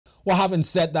Well, having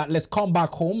said that, let's come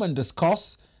back home and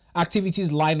discuss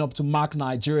activities lined up to mark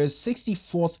Nigeria's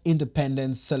 64th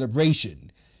independence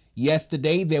celebration.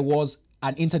 Yesterday, there was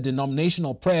an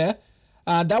interdenominational prayer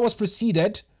that was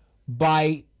preceded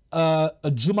by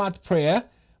a Jumat prayer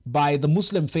by the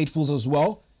Muslim faithfuls as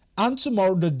well. And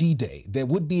tomorrow, the D-Day, there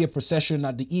would be a procession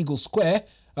at the Eagle Square,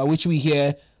 which we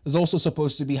hear is also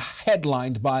supposed to be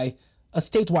headlined by a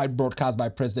statewide broadcast by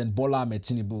President Bola Ahmed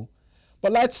Tinubu.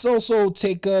 But let's also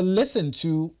take a listen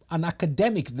to an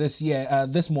academic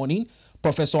this morning,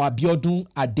 Professor Abiodun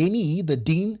Adeyemi, the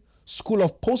Dean, School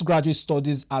of Postgraduate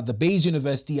Studies at the Baze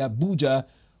University, Abuja,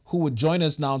 who would join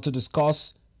us now to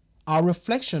discuss our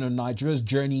reflection on Nigeria's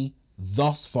journey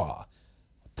thus far,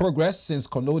 progress since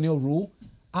colonial rule,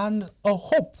 and a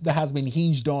hope that has been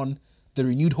hinged on the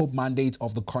renewed hope mandate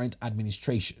of the current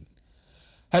administration.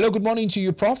 Hello, good morning to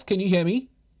you, Prof. Can you hear me?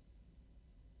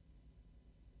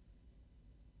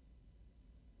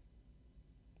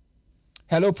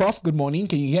 Hello, Prof. Good morning.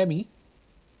 Can you hear me?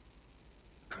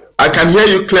 I can hear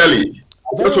you clearly.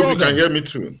 I hope you can hear me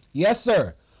too. Yes,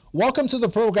 sir. Welcome to the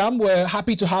program. We're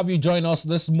happy to have you join us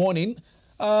this morning.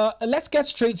 Let's get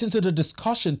straight into the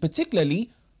discussion,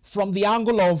 particularly from the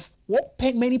angle of what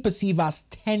many perceive as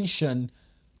tension.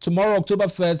 Tomorrow, October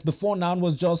 1st, before now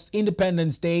was just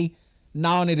Independence Day.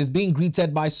 Now it is being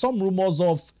greeted by some rumors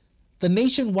of the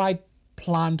nationwide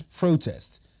planned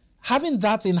protest. Having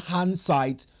that in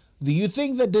hindsight, do you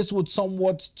think that this would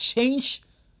somewhat change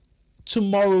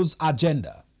tomorrow's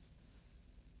agenda?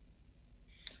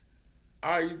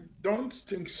 I don't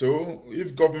think so,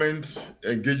 if government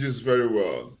engages very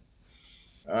well.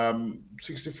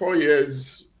 64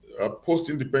 years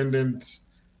post-independent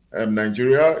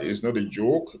Nigeria is not a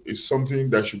joke. It's something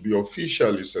that should be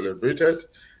officially celebrated,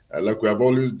 like we have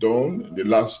always done in the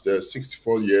last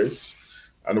 64 years.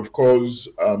 And of course,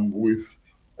 with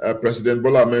President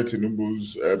Bola Ahmed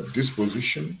Tinubu's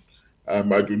disposition,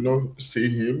 I do not see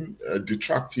him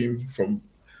detracting from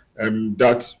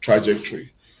that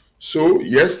trajectory. So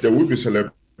yes, there will be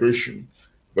celebration,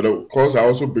 but of course, I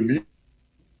also believe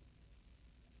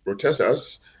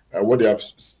protesters, what they have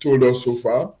told us so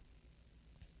far,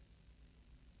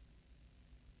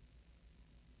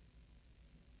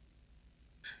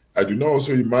 I do not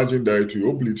also imagine that it will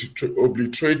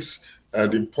obliterate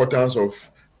the importance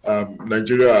of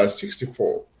Nigeria at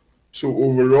 64. So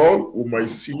overall, we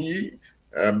might see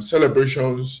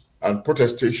celebrations and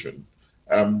protestation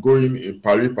going in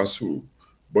pari passu.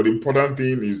 But the important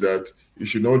thing is that it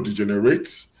should not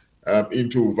degenerate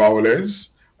into violence,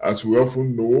 as we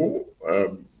often know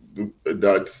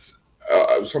that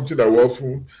something that we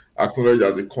often acknowledge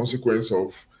as a consequence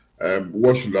of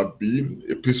what should have been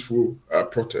a peaceful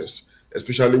protest,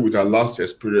 especially with our last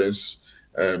experience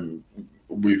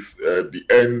with the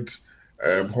end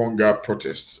hunger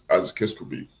protests, as the case could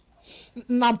be.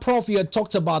 Now, Prof, you had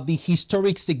talked about the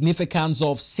historic significance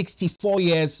of 64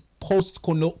 years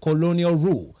post-colonial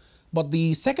rule. But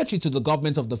the Secretary to the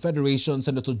Government of the Federation,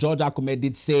 Senator George Akume,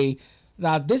 did say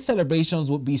that these celebrations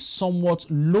would be somewhat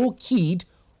low-keyed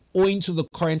owing to the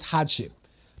current hardship.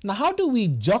 Now, how do we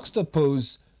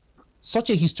juxtapose such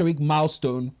a historic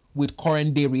milestone with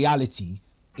current-day reality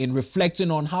in reflecting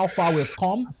on how far we've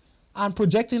come and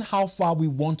projecting how far we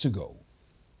want to go?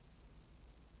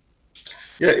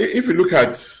 Yeah, if you look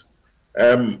at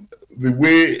the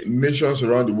way nations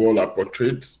around the world are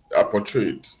portrayed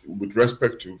with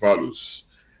respect to values.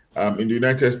 In the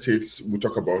United States, we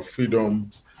talk about freedom,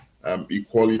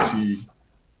 equality,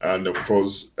 and of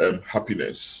course,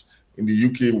 happiness. In the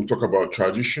UK, we talk about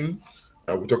tradition,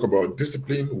 we talk about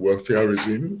discipline,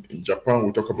 welfareism. In Japan,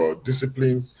 we talk about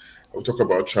discipline, we talk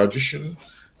about tradition.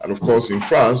 And of course, in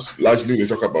France, largely they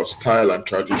talk about style and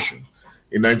tradition.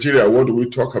 In Nigeria, what do we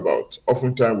talk about?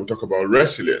 Oftentimes, we talk about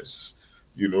resilience.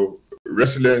 You know,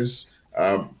 resilience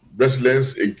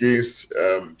against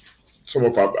some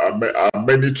of our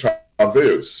many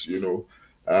travails. You know,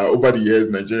 over the years,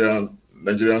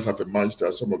 Nigerians have emerged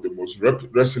as some of the most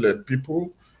resilient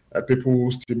people, people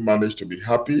who still manage to be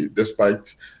happy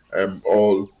despite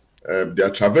all their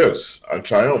travails and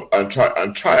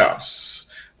triumphs,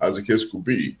 as the case could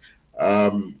be.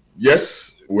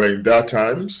 Yes, we're in that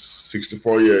times,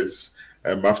 64 years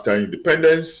after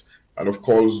independence. And of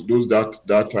course, those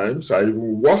that times are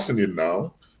even worsening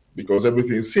now because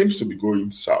everything seems to be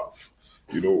going south.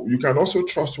 You know, you can also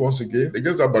trust once again,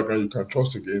 against that background, you can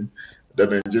trust again that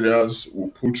Nigerians will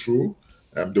pull through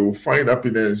and they will find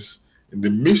happiness in the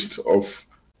midst of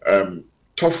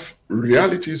tough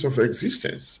realities of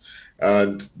existence.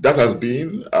 And that has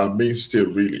been our mainstay,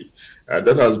 really.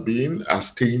 That has been our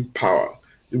staying power,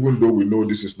 even though we know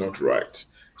this is not right.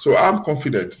 So I'm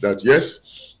confident that,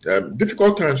 yes,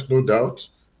 difficult times, no doubt,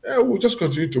 we'll just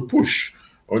continue to push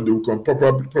until we can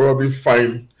probably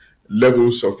find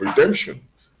levels of redemption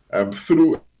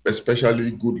through especially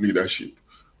good leadership.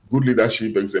 Good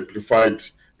leadership exemplified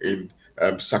in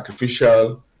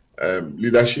sacrificial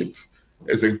leadership,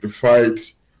 exemplified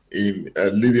in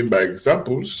leading by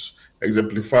examples,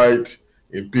 exemplified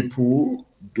in people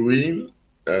doing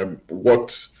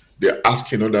what they're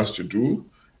asking others to do,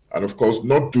 and of course,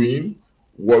 not doing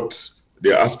what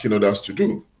they're asking others to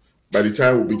do. By the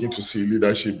time we begin to see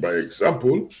leadership by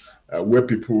example, where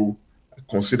people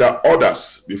consider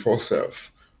others before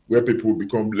self, where people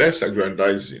become less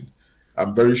aggrandizing,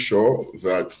 I'm very sure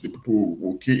that the people who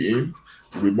will key in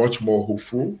will be much more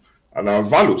hopeful, and our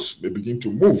values may begin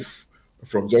to move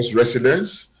from just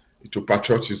resilience to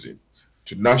patriotism,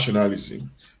 to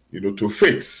nationalism, to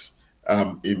faith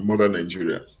in modern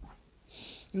Nigeria.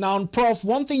 Now, Prof,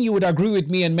 one thing you would agree with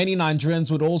me and many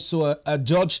Nigerians would also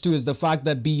judge to is the fact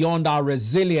that beyond our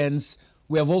resilience,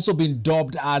 we have also been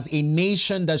dubbed as a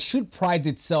nation that should pride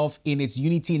itself in its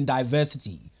unity in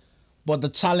diversity. But the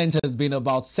challenge has been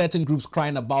about certain groups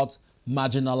crying about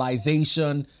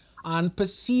marginalization and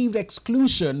perceived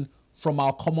exclusion from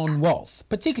our commonwealth,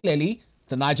 particularly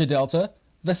the Niger Delta,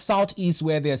 the Southeast,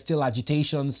 where there are still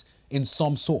agitations in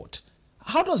some sort.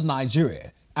 How does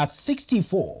Nigeria, at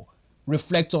 64,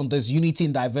 reflect on this unity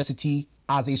in diversity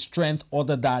as a strength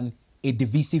other than a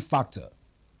divisive factor?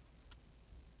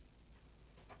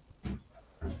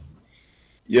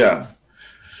 Yeah.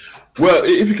 Well,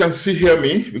 if you can hear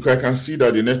me, because I can see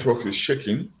that the network is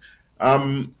shaking,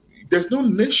 there's no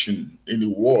nation in the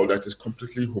world that is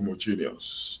completely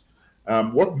homogeneous.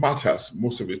 What matters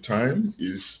most of the time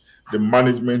is the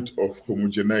management of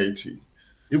homogeneity.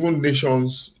 Even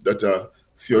nations that are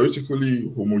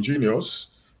theoretically homogeneous,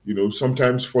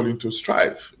 sometimes fall into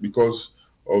strife because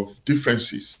of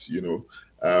differences,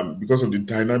 because of the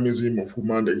dynamism of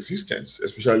human existence,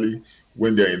 especially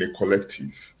when they're in a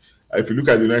collective. If you look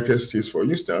at the United States, for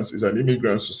instance, it's an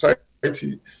immigrant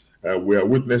society. We are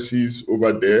witnesses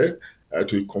over there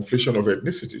to a conflation of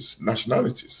ethnicities,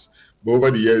 nationalities. But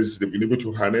over the years, they've been able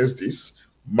to harness this,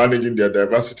 managing their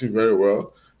diversity very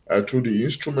well through the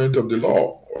instrument of the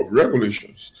law, of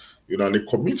regulations, and a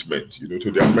commitment,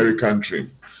 to the American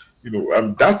dream.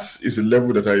 That is a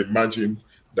level that I imagine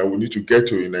that we need to get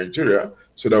to in Nigeria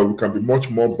so that we can be much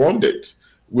more bonded.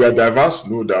 We are diverse,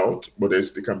 no doubt, but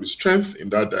there can be strength in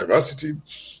that diversity,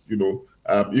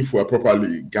 if we are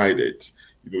properly guided.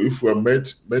 If we are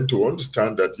meant to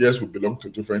understand that, yes, we belong to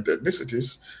different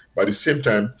ethnicities, but at the same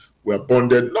time, we are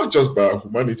bonded not just by our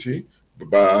humanity, but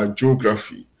by our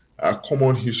geography, our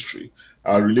common history,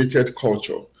 our related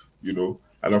culture,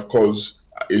 and of course,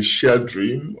 a shared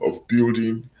dream of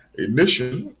building a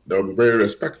nation that will be very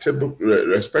respected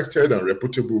and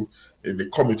reputable in the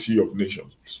committee of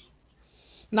nations.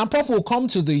 Now, Prof, will come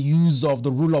to the use of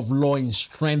the rule of law in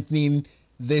strengthening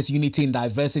this unity in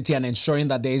diversity and ensuring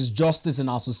that there is justice in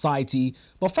our society.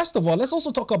 But first of all, let's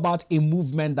also talk about a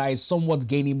movement that is somewhat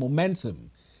gaining momentum.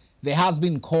 There has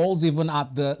been calls even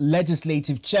at the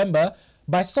legislative chamber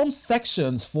by some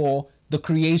sections for the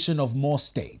creation of more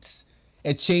states,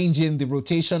 a change in the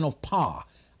rotation of power,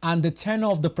 and the tenure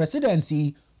of the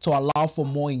presidency to allow for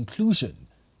more inclusion.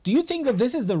 Do you think that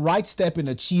this is the right step in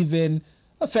achieving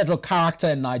a federal character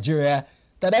in Nigeria,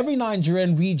 that every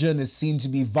Nigerian region is seen to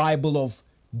be viable of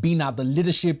being at the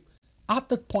leadership at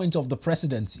the point of the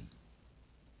presidency?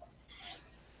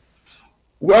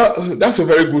 Well, that's a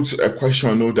very good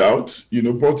question, no doubt.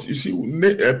 But you see,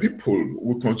 people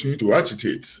will continue to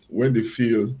agitate when they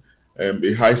feel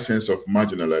a high sense of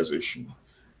marginalization,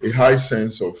 a high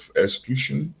sense of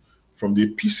exclusion from the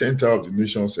epicenter of the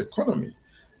nation's economy.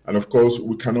 And of course,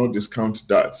 we cannot discount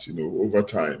that, over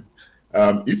time.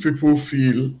 If people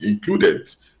feel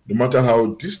included, no matter how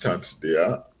distant they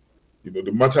are,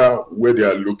 no matter where they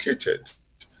are located,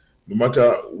 no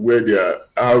matter where they are,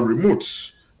 how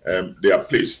remote they are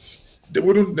placed, they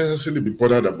wouldn't necessarily be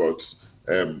bothered about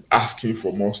asking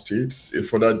for more states, a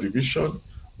further division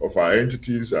of our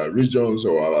entities, our regions,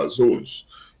 or our zones.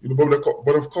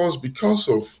 But of course, because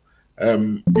of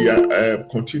the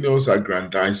continuous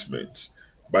aggrandizement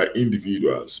by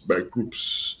individuals, by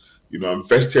groups, and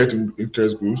vested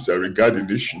interest groups that regard the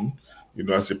nation,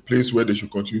 as a place where they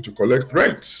should continue to collect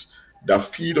rents that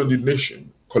feed on the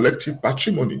nation, collective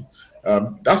patrimony.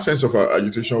 That sense of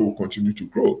agitation will continue to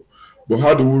grow. But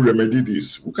how do we remedy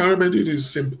this? We can remedy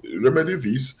this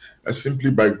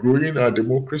simply by growing our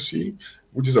democracy,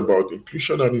 which is about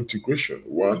inclusion and integration,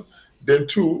 one. Then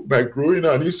two, by growing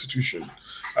our institutions,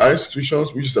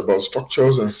 which is about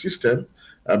structures and system,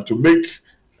 to make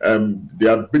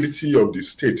the ability of the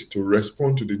state to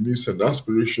respond to the needs and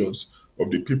aspirations of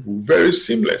the people very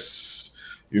seamless,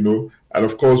 And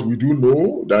of course, we do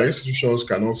know that institutions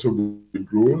can also be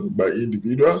grown by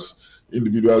individuals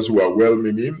who are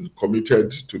well-meaning,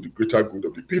 committed to the greater good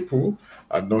of the people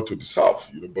and not to the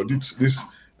self. But this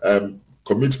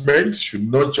commitment should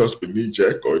not just be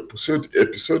knee-jerk or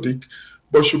episodic,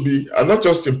 but should be, and not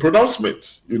just in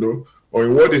pronouncement, or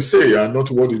in what they say and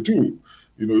not what they do.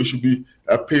 It should be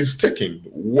painstaking,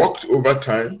 worked over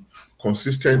time,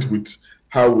 consistent with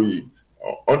how we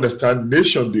understand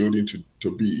nation building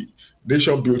to be.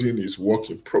 Nation building is work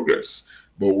in progress,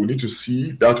 but we need to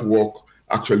see that work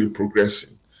actually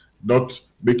progressing, not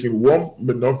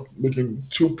making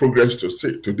two progress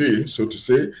today, so to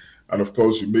say, and of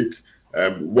course you make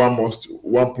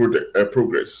one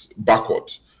progress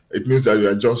backward. It means that you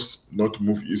are just not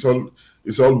moving.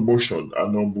 It's all motion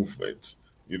and not movement.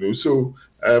 So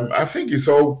I think it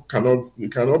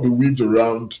cannot be weaved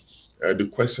around the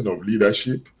question of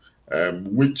leadership,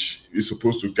 which is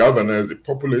supposed to galvanize the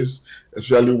populace,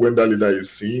 especially when that leader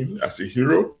is seen as a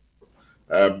hero,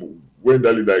 when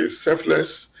that leader is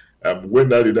selfless, when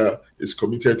that leader is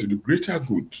committed to the greater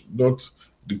good, not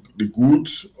the good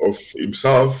of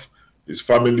himself, his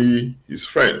family, his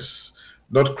friends,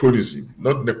 not cronyism,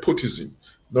 not nepotism,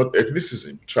 not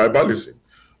ethnicism, tribalism,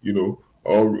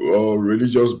 or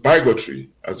religious bigotry,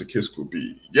 as the case could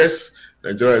be. Yes,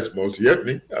 Nigeria is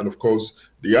multi-ethnic, and of course,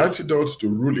 the antidote to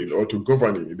ruling or to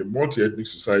governing in a multi-ethnic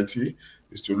society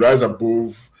is to rise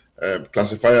above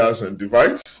classifiers and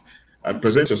divides and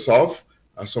present yourself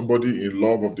as somebody in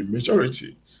love of the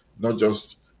majority, not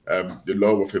just the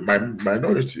love of a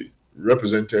minority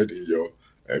represented in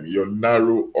your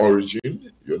narrow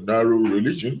origin, your narrow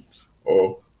religion,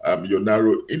 or your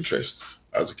narrow interests,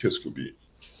 as the case could be.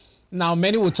 Now,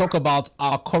 many will talk about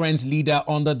our current leader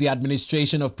under the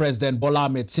administration of President Bola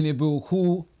Ahmed Tinubu,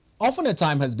 who often at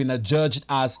times has been adjudged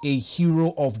as a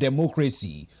hero of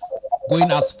democracy,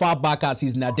 going as far back as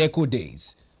his Nadeko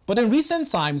days. But in recent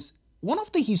times, one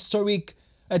of the historic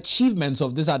achievements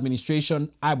of this administration,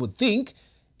 I would think,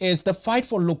 is the fight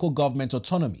for local government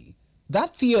autonomy.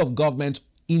 That fear of government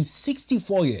in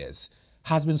 64 years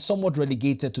has been somewhat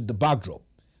relegated to the backdrop.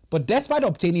 But despite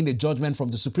obtaining a judgment from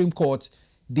the Supreme Court,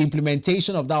 the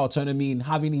implementation of that autonomy in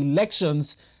having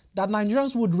elections that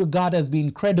Nigerians would regard as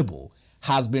being credible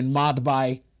has been marred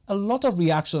by a lot of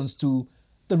reactions to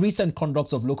the recent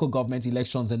conduct of local government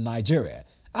elections in Nigeria.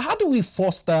 How do we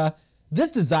foster this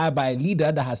desire by a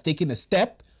leader that has taken a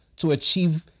step to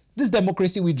achieve this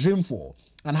democracy we dream for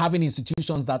and having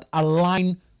institutions that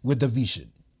align with the vision?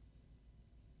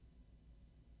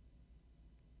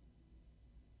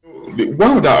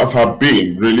 One of our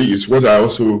being really is what I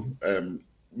also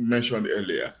mentioned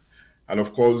earlier. And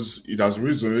of course, it has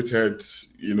resonated,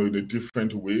 in a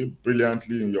different way,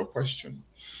 brilliantly in your question.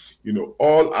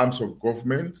 All arms of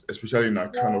government, especially in our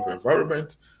kind of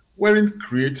environment, weren't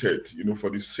created, for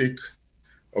the sake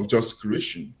of just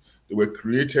creation. They were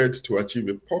created to achieve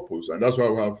a purpose, and that's why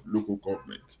we have local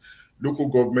government. Local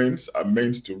governments are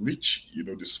meant to reach,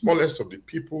 the smallest of the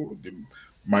people, the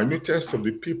minutest of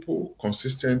the people,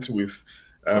 consistent with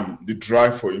the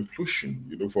drive for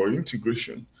inclusion, for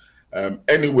integration,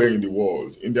 anywhere in the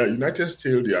world. In the United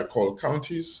States, they are called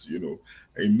counties,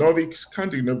 in Nordic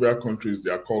Scandinavian countries,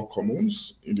 they are called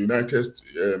communes. In the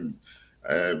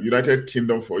United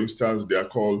Kingdom, for instance, they are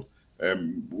called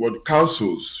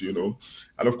councils,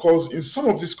 And of course, in some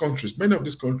of these countries, many of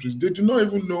these countries, they do not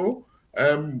even know,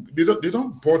 they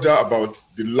don't bother about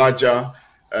the larger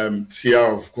tier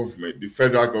of government, the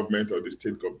federal government or the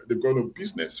state government. They've got no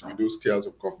business with those tiers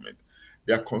of government.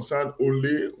 They are concerned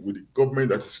only with the government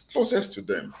that is closest to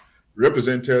them,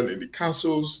 represented in the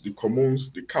councils, the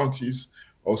communes, the counties,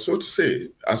 or so to say,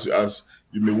 as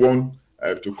you may want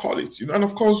to call it. And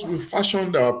of course, we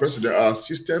fashioned our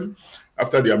system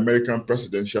after the American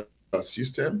presidential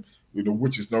system,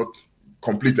 which is not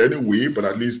complete anyway, but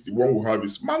at least the one we have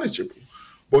is manageable.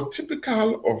 But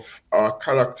typical of our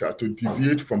character to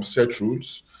deviate from set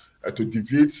rules, to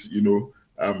deviate,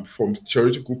 from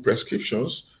theoretical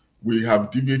prescriptions, we have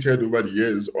deviated over the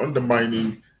years,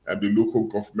 undermining the local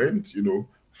government,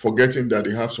 forgetting that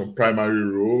they have some primary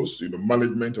roles,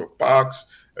 management of parks,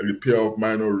 repair of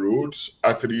minor roads,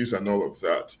 arteries, and all of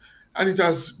that. And it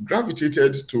has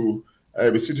gravitated to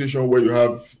a situation where you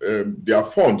have their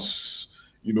funds,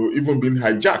 even being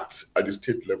hijacked at the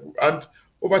state level. And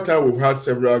over time, we've had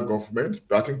several governments.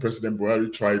 I think President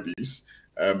Buhari tried this,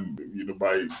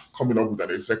 by coming up with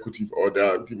an executive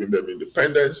order, giving them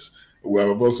independence. We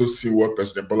have also seen what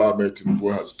President Bola Ahmed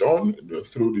Tinubu has done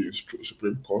through the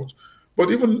Supreme Court.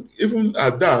 But even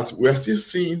at that, we are still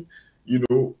seeing,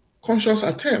 conscious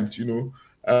attempts,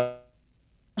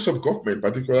 of government,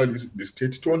 particularly the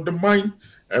state, to undermine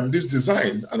this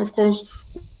design. And of course,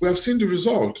 we have seen the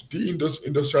result,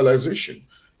 deindustrialization,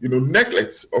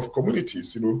 neglect of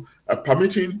communities,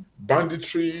 permitting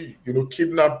banditry,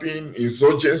 kidnapping,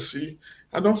 insurgency,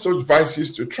 and all such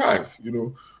vices to thrive,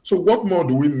 So what more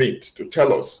do we need to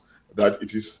tell us that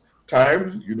it is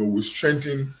time, we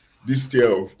strengthen this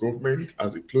tier of government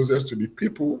as the closest to the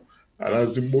people and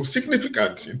as the most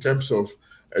significant in terms of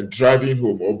driving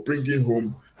home or bringing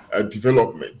home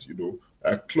development,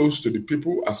 close to the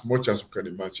people as much as we can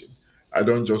imagine. I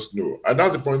don't just know. And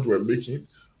that's the point we're making.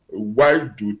 Why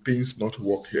do things not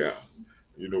work here?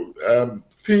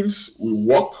 Things will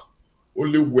work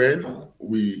only when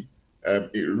we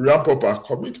ramp up our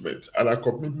commitment. And our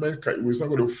commitment is not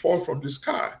going to fall from the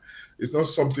sky. It's not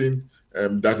something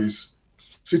that is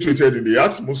situated in the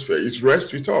atmosphere. It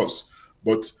rests with us.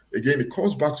 But again, it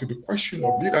comes back to the question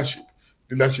of leadership.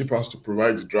 Leadership has to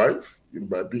provide the drive,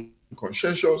 by being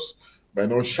conscientious, by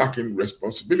not shirking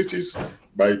responsibilities,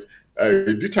 by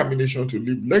a determination to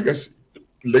leave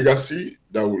legacy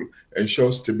that will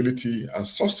ensure stability and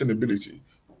sustainability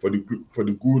for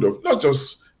the good of not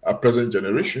just our present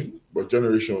generation, but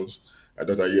generations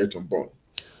that are yet unborn.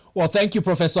 Well, thank you,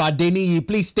 Professor Adeyemi.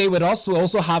 Please stay with us. We're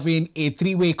also having a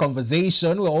three-way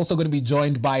conversation. We're also going to be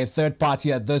joined by a third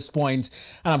party at this point.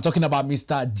 And I'm talking about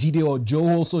Mr. Jide Ojo,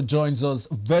 who also joins us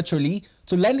virtually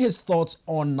to lend his thoughts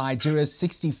on Nigeria's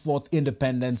 64th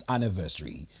independence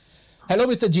anniversary. Hello,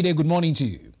 Mr. Jide. Good morning to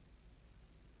you.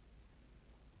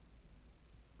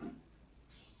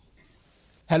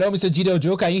 Hello, Mr. Jide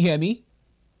Ojo. Can you hear me?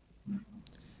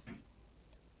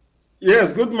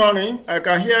 Yes, good morning. I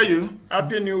can hear you.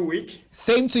 Happy New Week.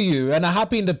 Same to you, and a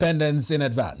happy independence in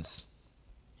advance.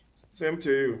 Same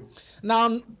to you.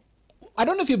 Now, I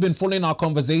don't know if you've been following our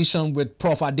conversation with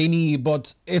Prof. Adeyemi,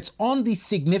 but it's on the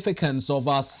significance of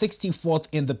our 64th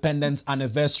independence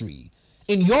anniversary.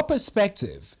 In your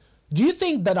perspective, do you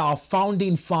think that our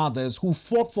founding fathers who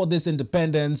fought for this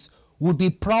independence would be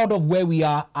proud of where we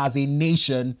are as a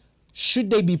nation,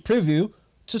 should they be privy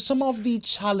to some of the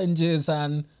challenges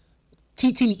and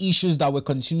teething issues that we're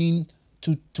continuing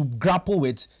to grapple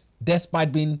with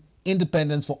despite being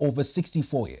independent for over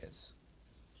 64 years?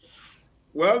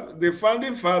 Well, the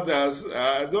founding fathers,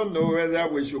 I don't know whether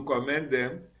we should commend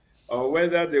them or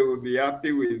whether they will be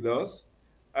happy with us.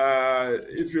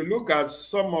 If you look at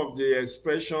some of the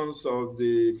expressions of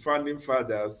the founding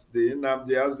fathers, the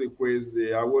Nnamdi Azikiwes,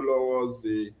 the Awolowo's,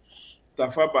 the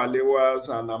Tafawa Balewa's,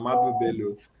 and Ahmadu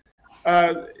Bello,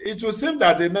 it would seem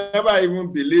that they never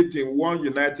even believed in one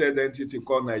united entity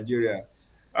called Nigeria.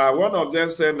 One of them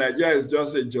said Nigeria is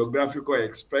just a geographical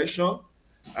expression.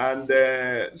 And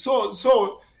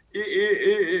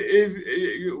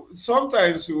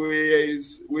sometimes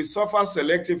we suffer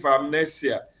selective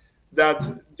amnesia that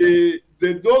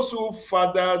those who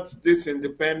fathered this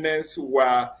independence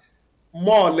were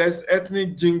more or less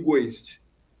ethnic jingoists.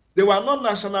 They were not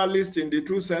nationalists in the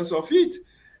true sense of it.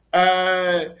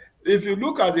 If you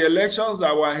look at the elections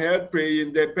that were held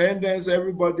pre-independence,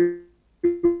 everybody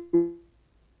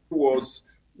was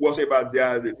about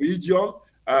their region.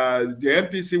 The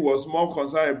MPC was more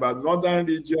concerned about northern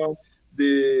region.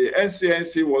 The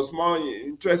NCNC was more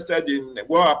interested in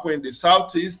what happened in the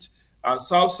southeast and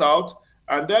south-south.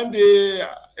 And then the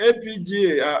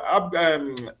APG,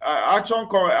 Action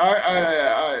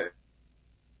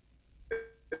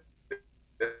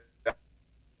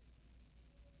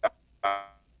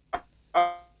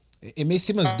It may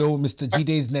seem as though Mr.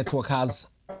 Jide's network has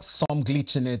some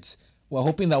glitch in it. We're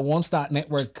hoping that once that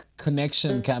network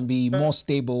connection can be more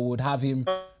stable, we'll have him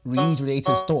reiterate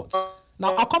his thoughts.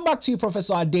 Now, I'll come back to you,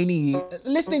 Professor Adeyemi.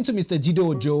 Listening to Mr. Jide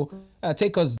Ojo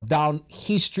take us down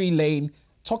history lane,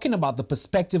 talking about the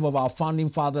perspective of our founding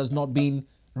fathers not being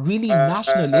really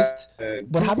nationalists,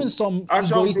 but having some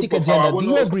egoistic agenda. Do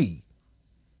you agree?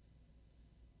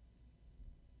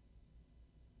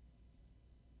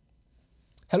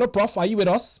 Hello, Prof. Are you with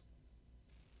us?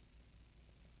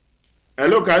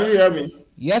 Hello, can you hear me?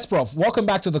 Yes, Prof. Welcome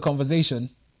back to the conversation.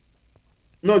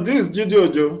 No, this is Jide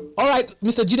Ojo. All right,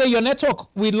 Mr. Jide, your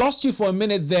network, we lost you for a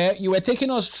minute there. You were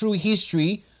taking us through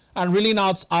history and reeling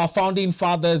out our founding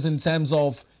fathers in terms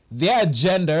of their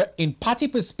agenda in party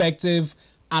perspective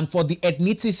and for the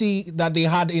ethnicity that they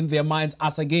had in their minds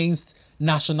as against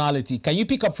nationality. Can you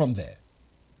pick up from there?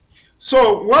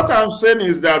 So what I'm saying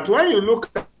is that when you look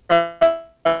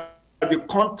at the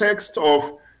context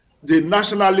of the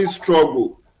nationalist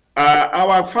struggle,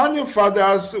 our founding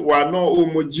fathers were not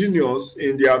homogeneous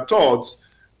in their thoughts.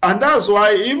 And that's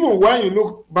why even when you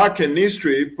look back in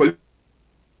history,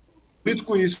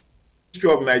 political history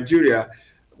of Nigeria,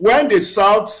 when the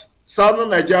southern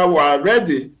Nigeria were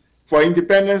ready for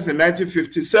independence in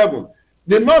 1957,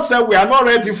 the North said we are not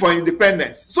ready for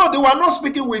independence. So they were not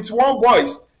speaking with one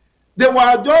voice. They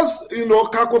were just,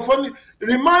 cacophony.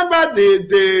 Remember,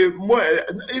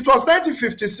 it was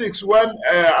 1956 when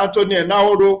Anthony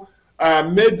Enahoro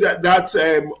made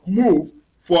that move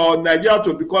for Nigeria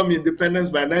to become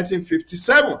independent by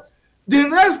 1957. The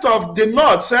rest of the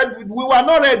North said we were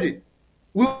not ready.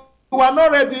 We were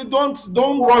not ready.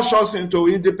 Don't rush us into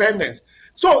independence.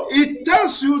 So it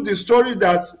tells you the story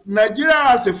that Nigeria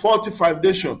has a faulty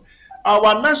foundation.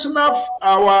 Our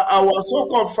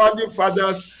so-called founding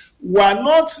fathers were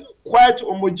not quite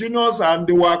homogeneous, and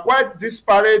they were quite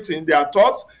disparate in their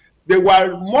thoughts. They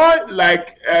were more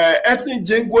like ethnic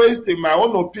jingoists, in my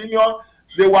own opinion.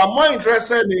 They were more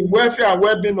interested in welfare and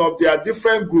well-being of their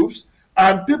different groups,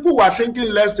 and people were thinking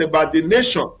less about the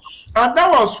nation. And that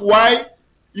was why,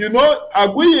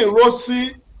 Aguiyi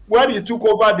Ironsi, when he took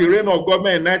over the reign of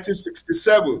government in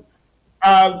 1967,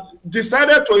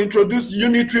 decided to introduce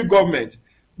unitary government,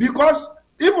 because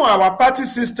even our party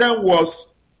system was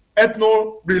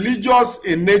ethno-religious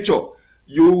in nature.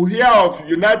 You hear of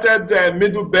United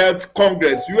Middle Belt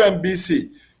Congress,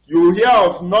 UMBC. You hear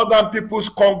of Northern People's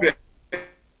Congress,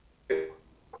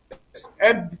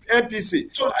 NPC.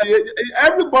 So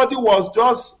everybody was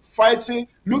just fighting,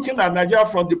 looking at Nigeria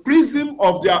from the prism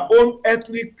of their own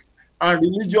ethnic and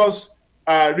religious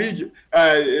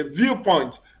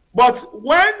viewpoint. But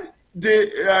when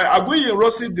the Aguiyi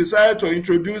Ironsi decided to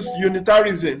introduce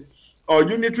unitarism or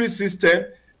unitary system,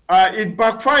 it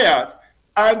backfired.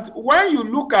 And when you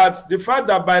look at the fact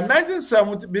that by between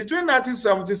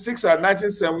 1976 and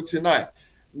 1979,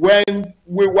 when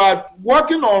we were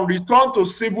working on return to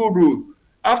civil rule,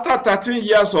 after 13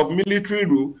 years of military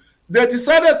rule, they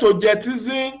decided to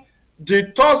jettison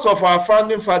the thoughts of our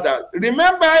founding father.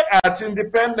 Remember, at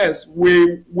independence,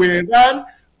 we ran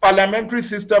parliamentary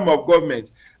system of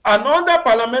government. And under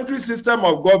parliamentary system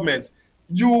of government,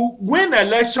 you win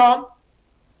election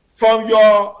from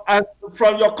your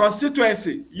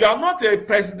constituency. You are not a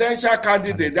presidential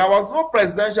candidate. There was no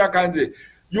presidential candidate.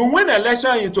 You win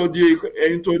election into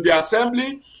the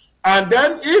assembly, and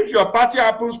then if your party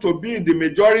happens to be in the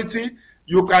majority,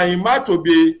 you can emerge to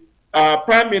be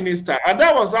prime minister. And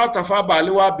that was how Tafawa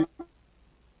Balewa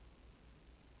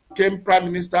became prime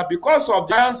minister, because of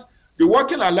the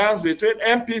working alliance between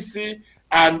MPC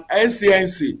and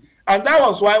NCNC. And that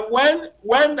was why when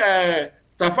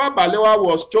Tafawa Balewa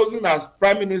was chosen as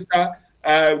prime minister,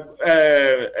 Nnamdi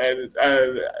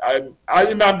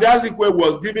Azikiwe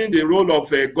was given the role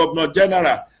of a governor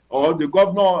general, or the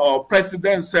governor or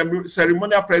president,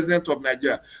 ceremonial president of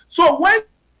Nigeria. So when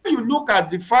you look at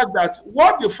the fact that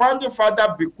what the founding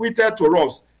father bequeathed to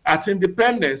us at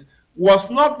independence was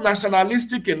not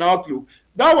nationalistic in outlook,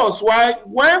 that was why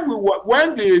when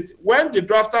the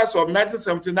drafters of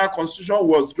 1979 Constitution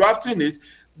was drafting it,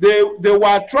 they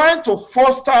were trying to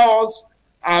foster us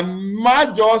and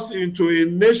merge us into a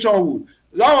nationhood.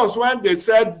 That was when they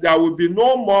said there would be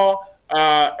no more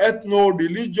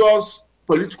ethno-religious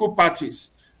political parties.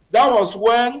 That was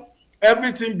when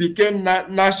everything became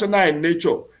national in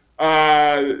nature.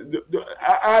 And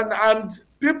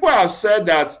people have said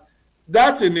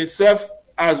that in itself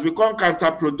has become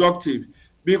counterproductive,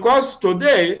 because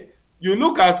today, you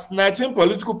look at 19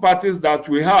 political parties that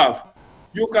we have,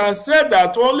 you can say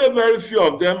that only very few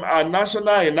of them are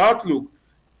national in outlook.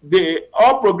 The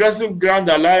All Progressive Grand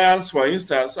Alliance, for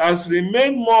instance, has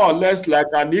remained more or less like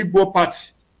an Igbo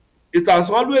party. It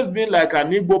has always been like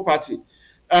an Igbo party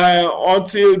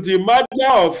until the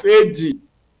merger of AD.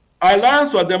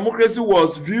 Alliance for Democracy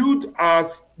was viewed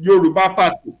as Yoruba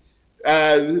party,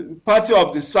 party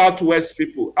of the Southwest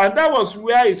people, and that was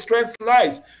where its strength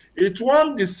lies. It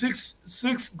won the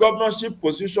sixth governorship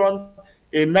position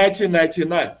in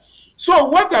 1999. So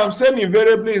what I'm saying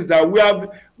invariably is that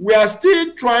we are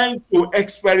still trying to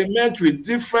experiment with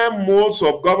different modes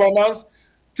of governance,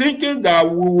 thinking that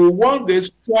we will one day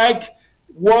strike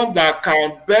one that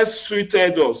can best suit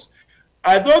us.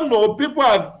 I don't know, people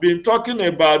have been talking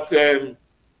about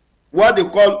what they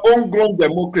call homegrown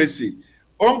democracy.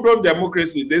 Homegrown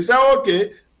democracy. They say,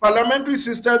 okay, parliamentary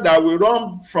system that we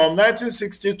run from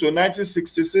 1960 to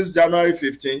 1966, January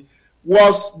 15,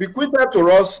 was bequeathed to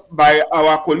us by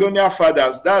our colonial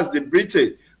fathers, that's the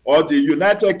Britain or the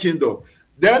United Kingdom.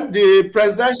 Then the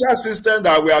presidential system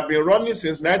that we have been running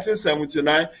since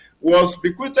 1979 was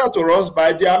bequeathed to us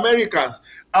by the Americans,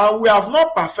 and we have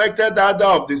not perfected either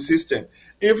of the system.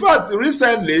 In fact,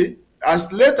 recently,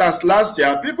 as late as last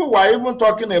year, people were even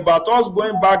talking about us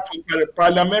going back to a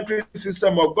parliamentary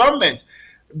system of government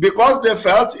because they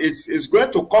felt it's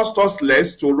going to cost us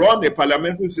less to run a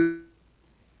parliamentary system.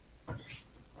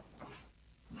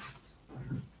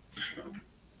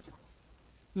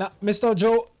 Now, Mr.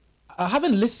 Ojo,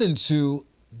 having listened to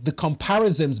the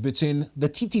comparisons between the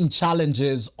teething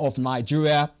challenges of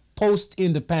Nigeria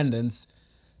post-independence,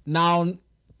 now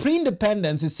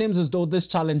pre-independence, it seems as though these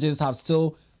challenges have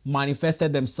still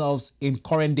manifested themselves in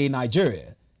current-day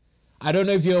Nigeria. I don't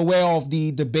know if you're aware of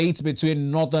the debates between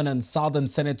northern and southern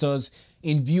senators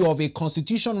in view of a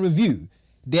constitution review.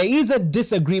 There is a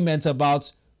disagreement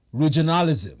about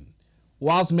regionalism.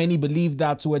 Whilst many believe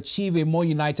that to achieve a more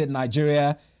united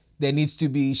Nigeria, there needs to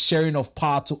be sharing of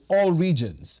power to all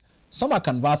regions. Some are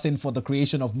canvassing for the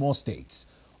creation of more states.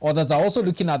 Others are also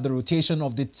looking at the rotation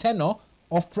of the tenure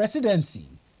of presidency.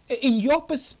 In your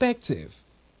perspective,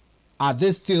 are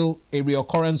this still a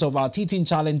reoccurrence of our teething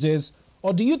challenges,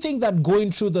 or do you think that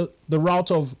going through the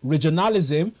route of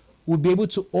regionalism will be able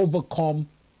to overcome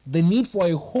the need for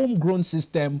a homegrown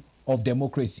system of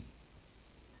democracy?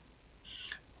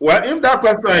 Well, if that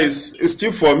question is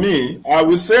still for me, I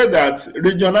will say that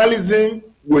regionalism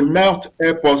will not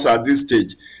help us at this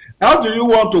stage. How do you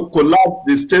want to collapse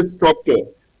the state structure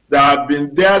that have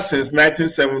been there since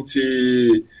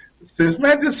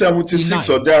 1976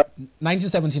 or there?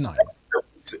 1979.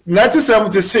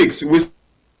 1976, we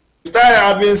started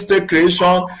having state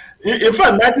creation. In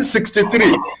fact,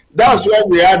 1963, that's when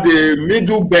we had the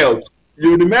Middle Belt.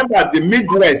 You remember the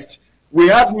Midwest. We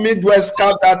had Midwest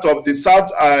carved out of the South,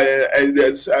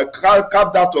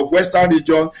 carved out of Western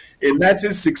region in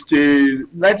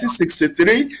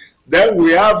 1963. Then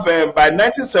we have, by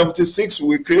 1976,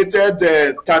 we created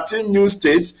 13 new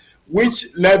states,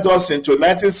 which led us into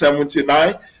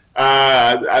 1979,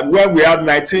 and when we had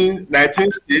 19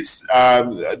 states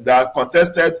that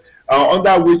contested,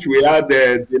 under which we had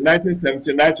the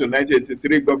 1979 to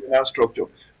 1983 governance structure.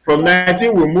 From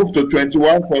 19, we moved to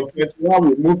 21. From 21,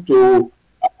 we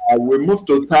moved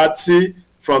to 30.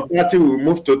 From 30, we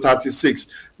moved to 36.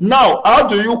 Now, how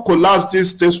do you collapse these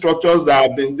state structures that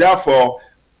have been there for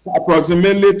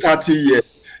approximately 30 years?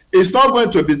 It's not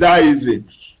going to be that easy.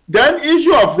 Then,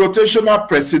 issue of rotational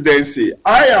presidency.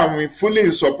 I am fully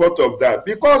in support of that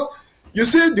because you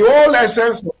see, the whole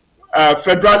essence of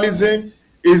federalism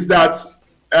is that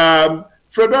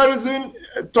federalism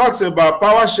talks about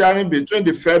power sharing between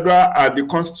the federal and the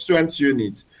constituent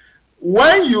units.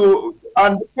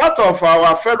 And part of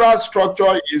our federal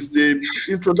structure is the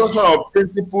introduction of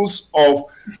principles of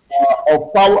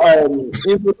power,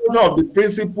 introduction of the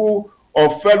principle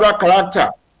of federal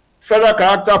character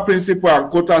principle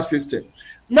and quota system.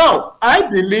 Now, I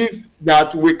believe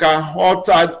that we can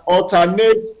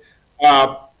alternate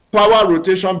power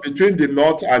rotation between the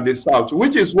North and the South,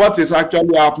 which is what is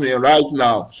actually happening right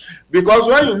now. Because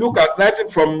when you look at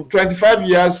from 25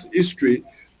 years history,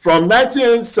 from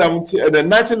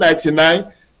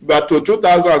 1999 but to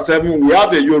 2007, we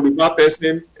have a Yoruba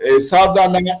person, a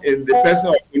Southerner in the person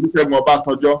of Olusegun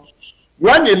Obasanjo.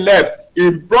 When he left,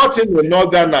 he brought in a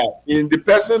Northerner in the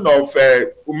person of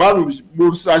Umaru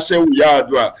Musa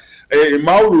Yar'Adua,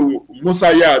 Umaru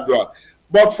Musa Yar'Adua.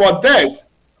 But for death,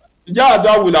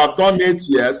 Yar'Adua will have done 8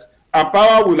 years, and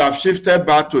power will have shifted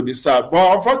back to the South.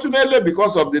 But unfortunately,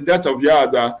 because of the death of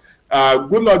Yar'Adua,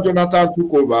 Goodluck Jonathan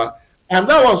took over. And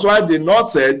that was why the North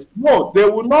said, no, they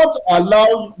will not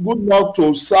allow Goodluck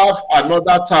to serve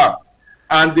another term.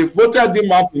 And they voted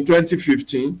him up in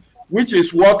 2015, which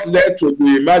is what led to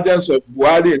the emergence of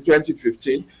Buhari in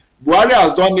 2015. Buhari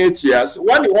has done 8 years.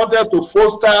 When he wanted to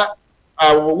foster,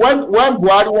 when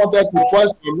Buhari wanted to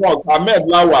foster Ahmed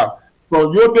Lawal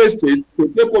from Yobe State to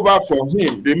take over for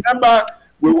him, remember,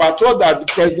 we were told that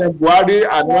President Buhari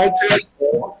anointed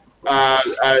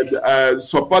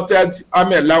supported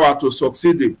Ahmed Lawal to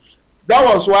succeed him. That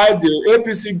was why the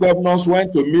APC governors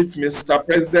went to meet Mr.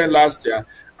 President last year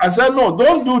and said, no,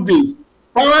 don't do this.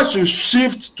 Power should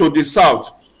shift to the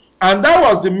South. And that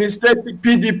was the mistake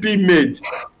PDP made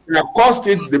that cost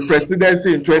it the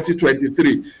presidency in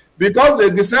 2023. Because they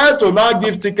decided to now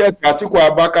give ticket to Atiku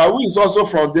Abubakar, who is also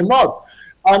from the North.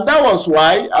 And that was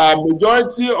why a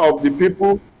majority of the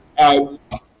people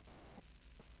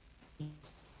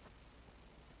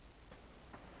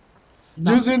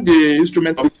using the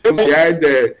instrument behind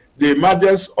the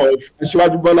emergence of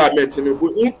Asiwaju Bola Ahmed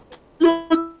Tinubu,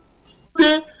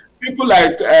 including people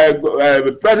like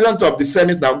the president of the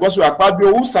Senate now, Godswill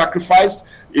Akpabio, who sacrificed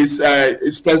his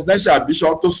presidential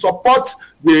ambition to support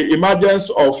the emergence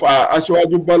of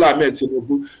Asiwaju Bola Ahmed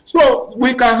Tinubu. So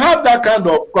we can have that kind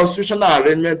of constitutional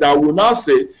arrangement that will now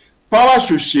say power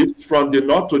should shift from the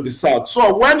north to the south.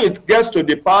 So when it gets to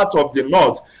the part of the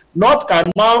north, north can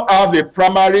now have a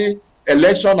primary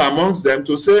election amongst them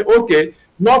to say, okay,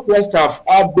 northwest have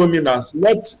had dominance,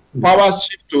 let power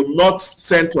shift to north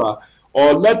central,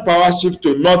 or let power shift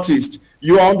to northeast.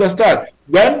 You understand?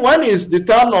 When it's the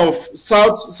turn of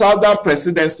southern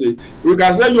presidency, we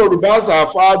can say Yorubas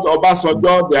have had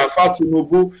Obasanjo, they have had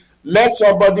Tinubu. Let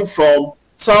somebody from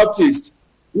southeast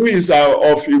who is of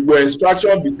Igbo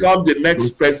extraction become the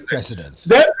next president.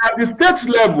 Then at the state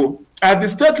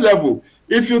level,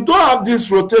 if you don't have this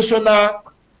rotational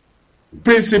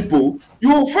principle, you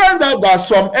will find out that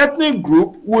some ethnic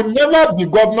group will never be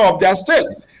governor of their state.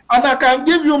 And I can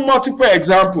give you multiple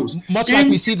examples. Much like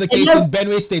we see the case in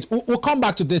Benue State. We'll come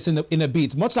back to this in a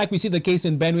bit. Much like we see the case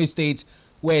in Benue State,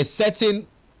 where a certain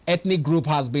ethnic group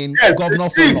has been governor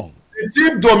for long. The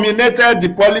team dominated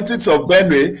the politics of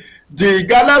Benue. The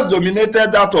Galas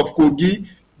dominated that of Kogi.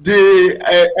 The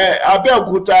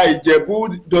Abiodun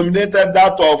Adeyemi dominated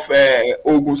that of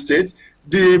Ogun State.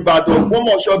 The Badon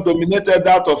dominated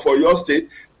that of Oyo State.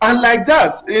 And like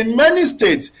that, in many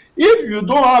states, if you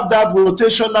don't have that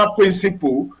rotational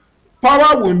principle,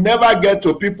 power will never get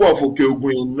to people of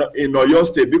Okeogun in Oyo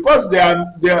State, because they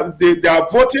are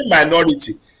voting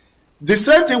minority. The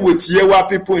same thing with Yewa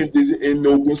people in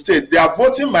Ogun State. They are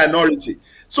voting minority.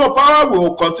 So power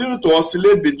will continue to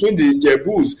oscillate between the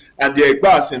Ijebus and the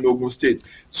Egbas in Ogun State.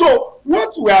 So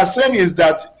what we are saying is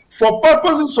that for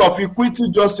purposes of equity,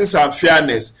 justice, and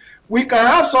fairness, we can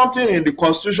have something in the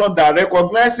Constitution that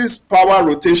recognizes power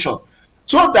rotation,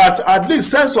 so that at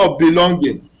least sense of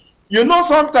belonging. You know,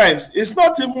 sometimes it's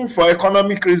not even for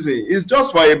economic reason, it's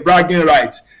just for a bragging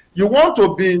right. You want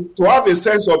to have a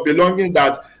sense of belonging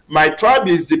that my tribe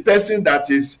is the person that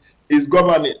is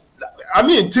governing. I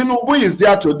mean, Tinubu is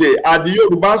there today. Are the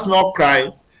Yorubas not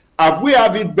crying? Have we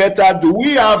have it better? Do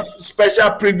we have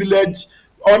special privilege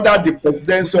under the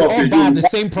presidency of a Yoruba? The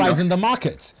same price in the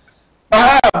market. We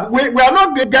are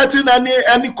not getting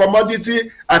any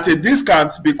commodity at a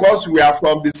discount because we are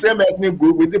from the same ethnic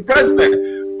group with the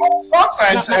president. But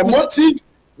sometimes a motive,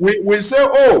 we say,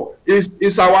 oh,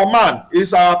 it's our man,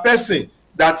 it's our person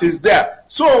that is there.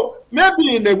 So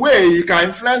maybe in a way he can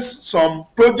influence some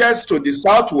projects to the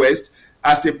southwest.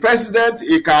 As a president,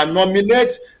 he can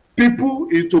nominate people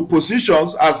into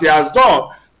positions as he has done.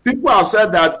 People have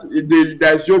said that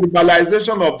there's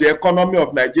globalization of the economy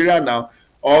of Nigeria now.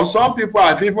 Or some people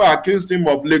have even accused him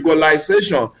of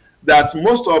legalization, that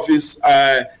most of his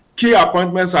key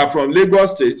appointments are from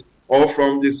Lagos State or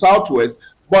from the Southwest.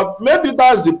 But maybe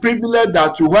that's the privilege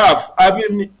that you have,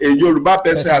 having a Yoruba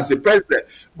person as a president.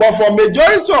 But for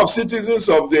majority of citizens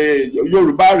of the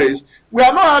Yoruba race, we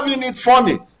are not having it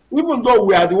funny, even though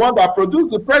we are the one that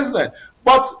produced the president.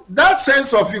 But that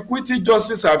sense of equity,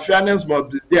 justice, and fairness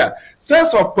must be there.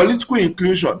 Sense of political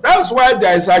inclusion. That's why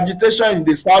there is agitation in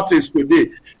the Southeast today.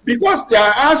 Because they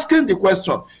are asking the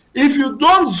question, if you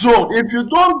don't zone, if you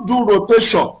don't do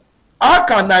rotation, how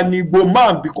can an Igbo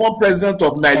man become president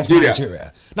of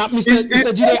Nigeria? Now,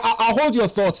 Mr. Jide, I'll hold your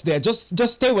thoughts there. Just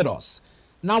stay with us.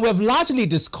 Now, we've largely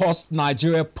discussed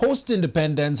Nigeria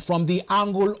post-independence from the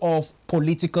angle of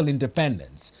political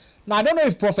independence. Now, I don't know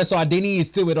if Professor Adeyemi is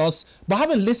still with us, but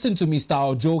having listened to Mr.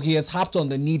 Ojo, he has harped on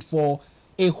the need for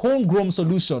a homegrown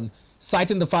solution,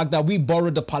 citing the fact that we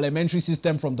borrowed the parliamentary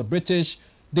system from the British,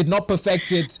 did not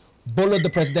perfect it, borrowed the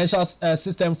presidential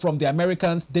system from the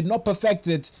Americans, did not perfect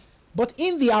it. But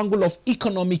in the angle of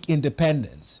economic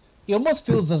independence, it almost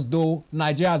feels as though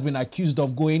Nigeria has been accused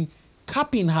of going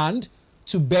cap in hand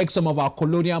to beg some of our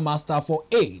colonial master for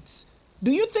aids.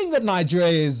 Do you think that Nigeria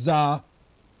is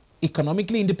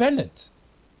economically independent?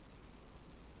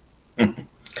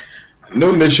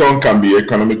 No nation can be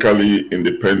economically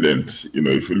independent, you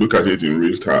know, if you look at it in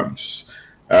real terms.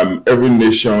 Every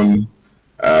nation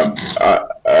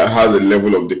has a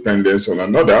level of dependence on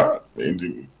another,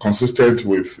 consistent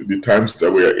with the times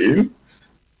that we are in,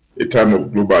 a time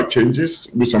of global changes,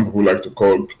 which some people like to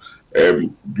call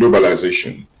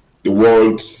globalization. The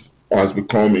world has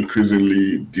become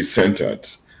increasingly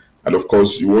decentered. And of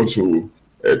course, you want to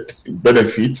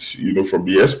benefit, you know, from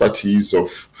the expertise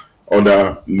of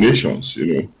other nations,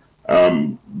 you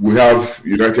know. We have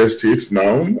United States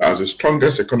now as the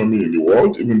strongest economy in the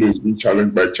world, even though it's been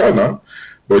challenged by China,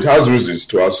 but it has reasons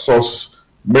to outsource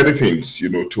many things, you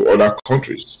know, to other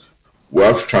countries. We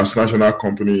have transnational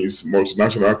companies,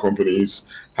 multinational companies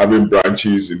having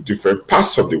branches in different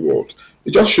parts of the world.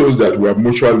 It just shows that we are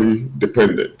mutually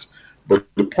dependent. But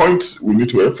the point we need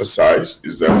to emphasize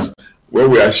is that when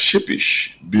we are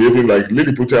sheepish, behaving like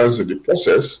Lilliputians in the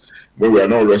process, when we are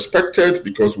not respected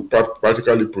because we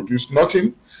practically produce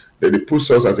nothing, then it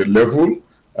puts us at a level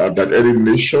that any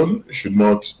nation should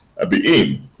not be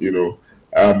in, you know.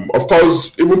 Of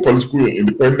course, even political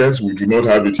independence, we do not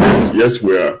have it yet. Yes,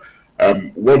 we are.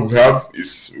 What we have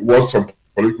is what some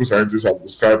political scientists have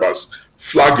described as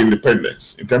flag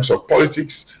independence. In terms of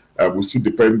politics, we still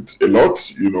depend a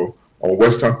lot, you know, on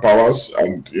Western powers,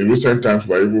 and in recent times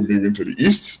we're even moving to the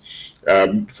East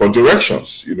for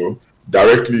directions, you know,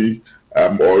 directly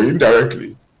or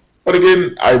indirectly. But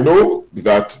again, I know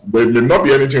that there may not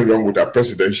be anything wrong with our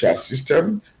presidential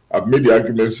system. I've made the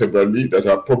argument severally that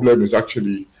our problem is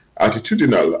actually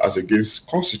attitudinal as against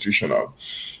constitutional.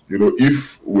 You know,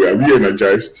 if we are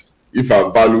re-energized, if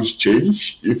our values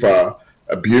change, if our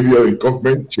behavior in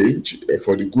government change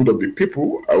for the good of the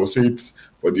people, I will say it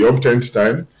for the umpteenth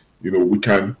time, you know, we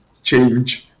can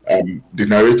change the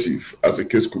narrative, as the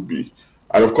case could be.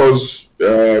 And of course,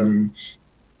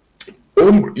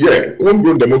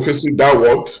 homegrown democracy, that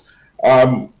what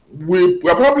we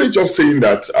are probably just saying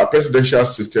that our presidential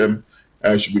system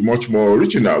should be much more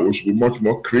original. We should be much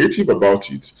more creative about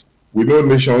it. We know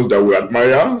nations that we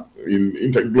admire in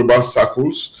interglobal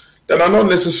circles that are not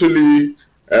necessarily,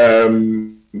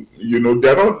 you know,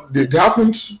 they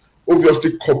haven't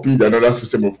obviously copied another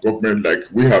system of government like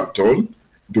we have done.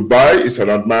 Dubai is an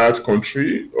admired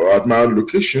country or admired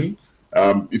location.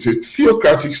 It's a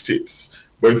theocratic state,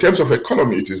 but in terms of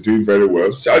economy, it is doing very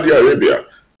well. Saudi Arabia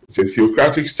is a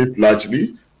theocratic state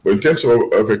largely, but in terms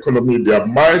of economy, they are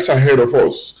miles ahead of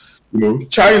us. You know,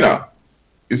 China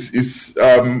is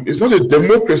not a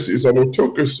democracy; it's an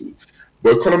autocracy,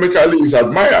 but economically, it's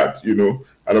admired. You know,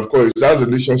 and of course, it has a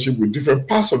relationship with different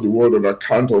parts of the world on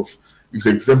account of its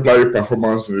exemplary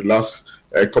performance in the last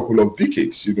couple of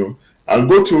decades. You know, and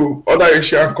go to other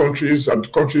Asian countries and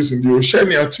countries in the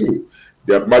Oceania too.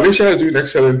 Malaysia is doing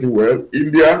excellently well.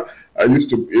 India used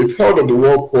to, a third of the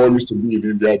world poor used to be in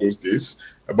India those days,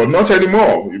 but not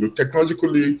anymore. You know,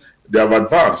 technologically they have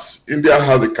advanced. India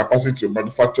has a capacity to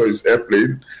manufacture its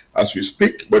airplane as we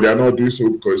speak, but they are not doing so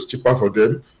because it's cheaper for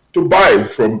them to buy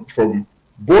from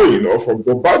Boeing or from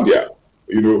Bombardier.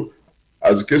 You know,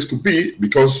 as the case could be,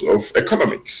 because of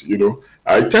economics. You know,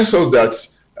 it tells us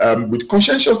that with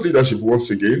conscientious leadership, once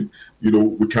again, you know,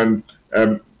 we can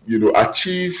you know,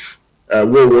 achieve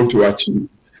what we want to achieve.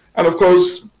 And of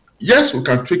course, yes, we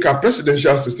can tweak our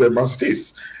presidential system as it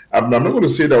is. I'm not going to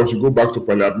say that we should go back to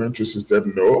parliamentary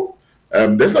system. No,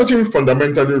 there's nothing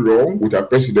fundamentally wrong with our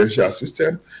presidential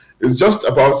system. It's just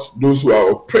about those who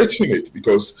are operating it,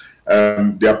 because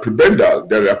they are prebendal,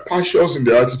 they are partial in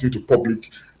their attitude to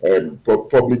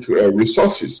public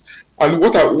resources. And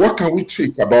what can we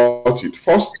tweak about it?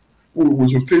 First,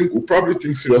 we'll probably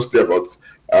think seriously about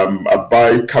a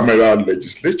bicameral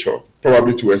legislature.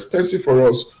 Probably too expensive for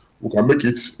us. We can make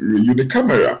it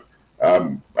unicameral.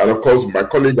 And of course, my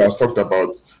colleague has talked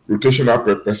about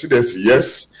rotational presidency.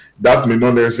 Yes, that may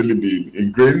not necessarily be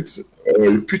ingrained or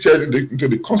imputed into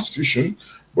the constitution,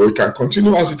 but it can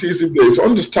continue as it is if there is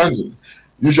understanding.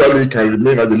 Usually, it can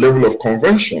remain at the level of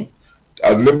convention,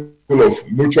 at the level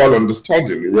of mutual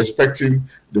understanding, respecting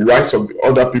the rights of the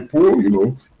other people, you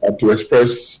know, to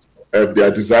express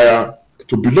their desire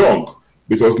to belong.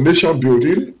 Because nation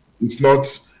building is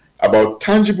not about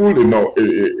tangible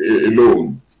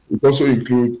alone. It also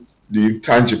includes the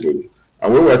intangible.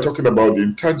 And when we're talking about the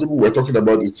intangible, we're talking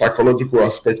about the psychological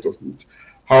aspect of it.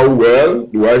 How well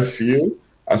do I feel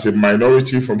as a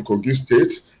minority from Kogi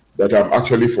State that I'm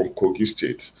actually from Kogi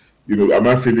State? You know, am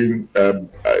I feeling,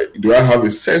 do I have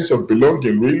a sense of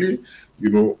belonging really? You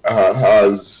know,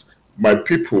 has my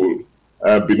people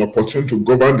been opportune to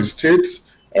govern the state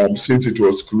since it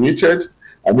was created?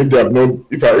 And if they have not,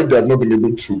 if they have not been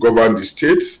able to govern the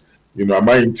states, you know, am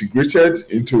I integrated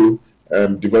into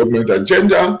development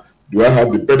agenda? Do I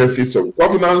have the benefits of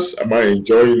governance? Am I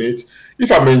enjoying it?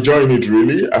 If I'm enjoying it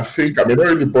really, I think I may not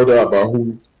really bother about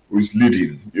who is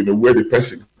leading, you know, where the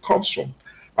person comes from.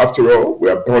 After all, we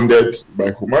are bonded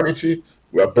by humanity.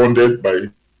 We are bonded by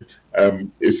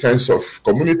a sense of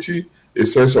community, a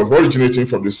sense of originating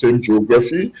from the same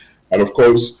geography. And of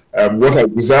course, what I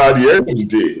desire at the end of the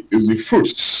day is the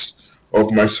fruits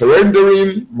of my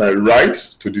surrendering my right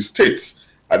to the state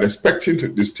and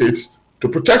expecting the state to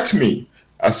protect me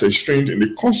as enshrined in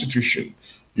the Constitution,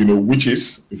 you know, which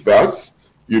is that,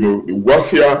 you know, the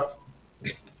welfare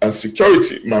and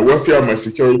security, my welfare and my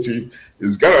security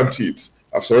is guaranteed.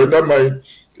 I've surrendered my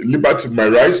liberty, my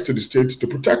rights to the state to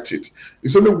protect it.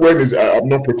 It's only when I'm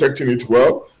not protecting it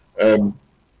well,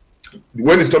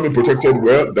 when it's not being protected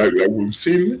well, that like we've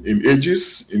seen in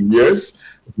ages, in years,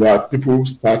 that people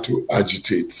start to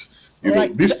agitate. You know,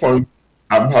 this point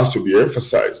has to be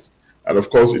emphasized. And of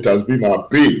course, it has been our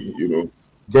bane, you know,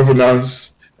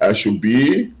 governance should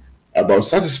be about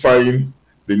satisfying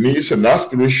the needs and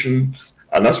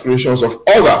aspirations of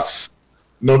others,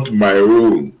 not my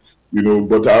own,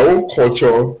 but our own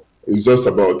culture is just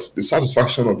about the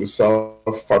satisfaction of the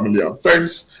self, family, and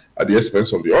friends at the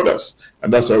expense of the others.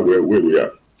 And that's where we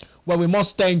are. Well, we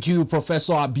must thank you,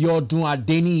 Professor Abiodun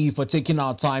Adeyemi, for taking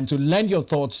our time to lend your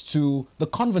thoughts to the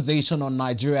conversation on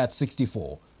Nigeria at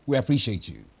 64. We appreciate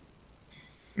you.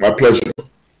 My pleasure.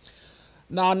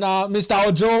 Now, Mr.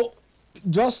 Ojo,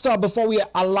 just before we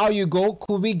allow you go,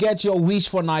 could we get your wish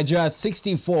for Nigeria at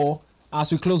 64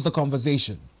 as we close the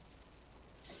conversation?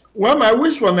 Well, my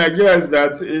wish for Nigeria is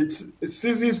that it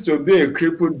ceases to be a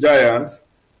crippled giant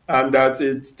and that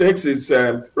it takes its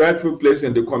rightful place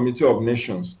in the Committee of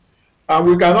Nations. And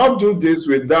we cannot do this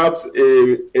without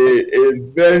a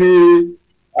very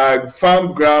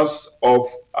firm grasp of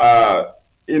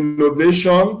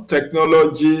innovation,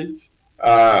 technology,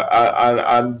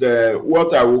 and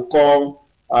what I will call,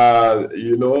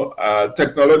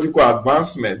 technological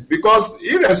advancement. Because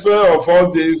irrespective of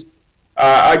all these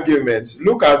arguments,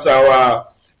 look at our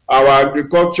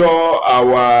agriculture,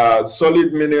 our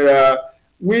solid mineral.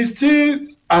 We still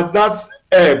at that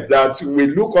ebb that we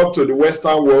look up to the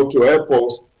Western world to help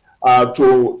us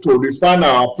to refine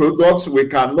our products. We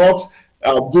cannot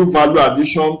do value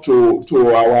addition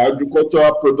to our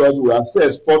agricultural products. We are still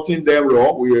exporting them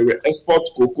raw. We export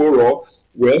cocoa raw.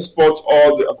 We export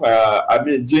all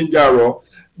the, ginger raw.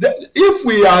 If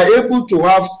we are able to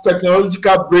have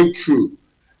technological breakthrough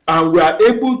and we are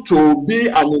able to be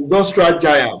an industrial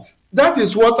giant, that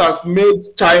is what has made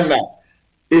China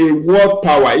a world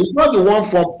power. It's not the one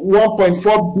from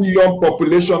 1.4 billion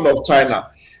population of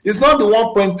China. It's not the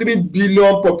 1.3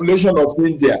 billion population of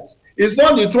India. It's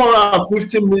not the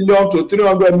 250 million to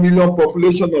 300 million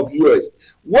population of US.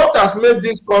 What has made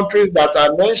these countries that I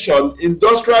mentioned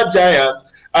industrial giants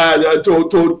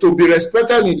to be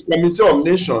respected in the Committee of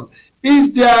Nations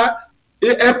is their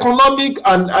economic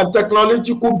and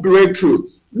technological breakthrough.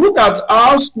 Look at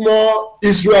how small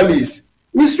Israel is.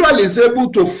 Israel is able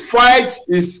to fight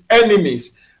its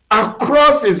enemies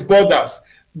across its borders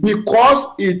because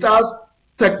it has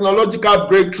technological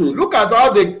breakthrough. Look at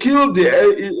how they killed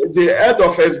the head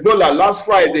of Hezbollah last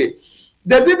Friday.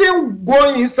 They didn't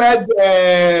go inside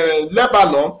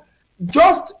Lebanon.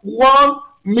 Just one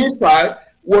missile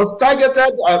was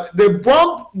targeted. They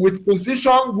bombed with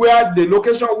precision where the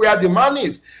location where the man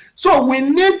is. So we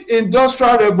need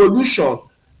industrial revolution.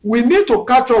 We need to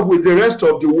catch up with the rest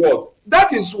of the world.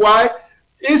 That is why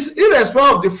it's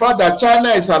irrespective of the fact that China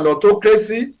is an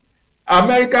autocracy,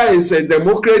 America is a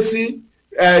democracy,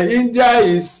 India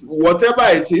is whatever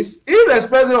it is,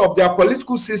 irrespective of their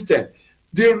political system,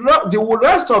 the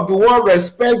rest of the world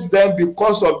respects them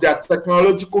because of their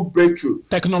technological breakthrough.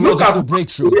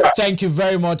 Breakthrough. Thank you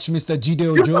very much, Mr. Jide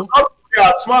Ojo.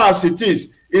 As small as it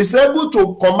is able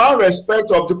to command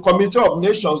respect of the Committee of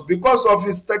Nations because of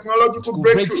its technological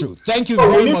breakthrough. Thank you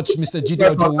very much, Mr. Jide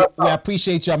Ojo. We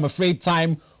appreciate you. I'm afraid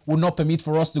time will not permit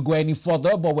for us to go any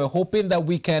further, but we're hoping that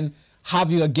we can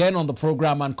have you again on the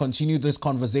program and continue this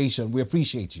conversation. We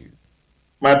appreciate you.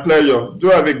 My pleasure. Do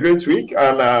have a great week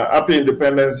and happy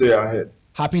Independence Day ahead.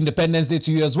 Happy Independence Day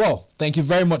to you as well. Thank you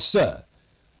very much, sir.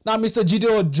 Now, Mr. Jide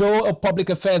Ojo, a public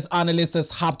affairs analyst,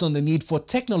 has harped on the need for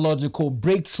technological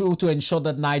breakthrough to ensure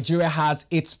that Nigeria has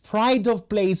its pride of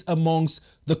place amongst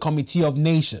the Committee of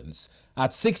Nations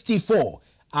at 64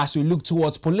 as we look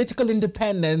towards political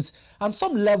independence and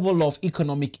some level of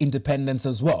economic independence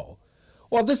as well.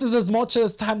 Well, this is as much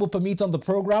as time will permit on the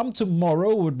program.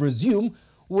 Tomorrow we'll resume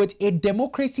with a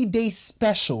Democracy Day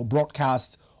special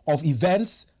broadcast of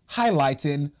events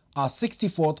highlighting our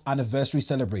 64th anniversary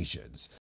celebrations.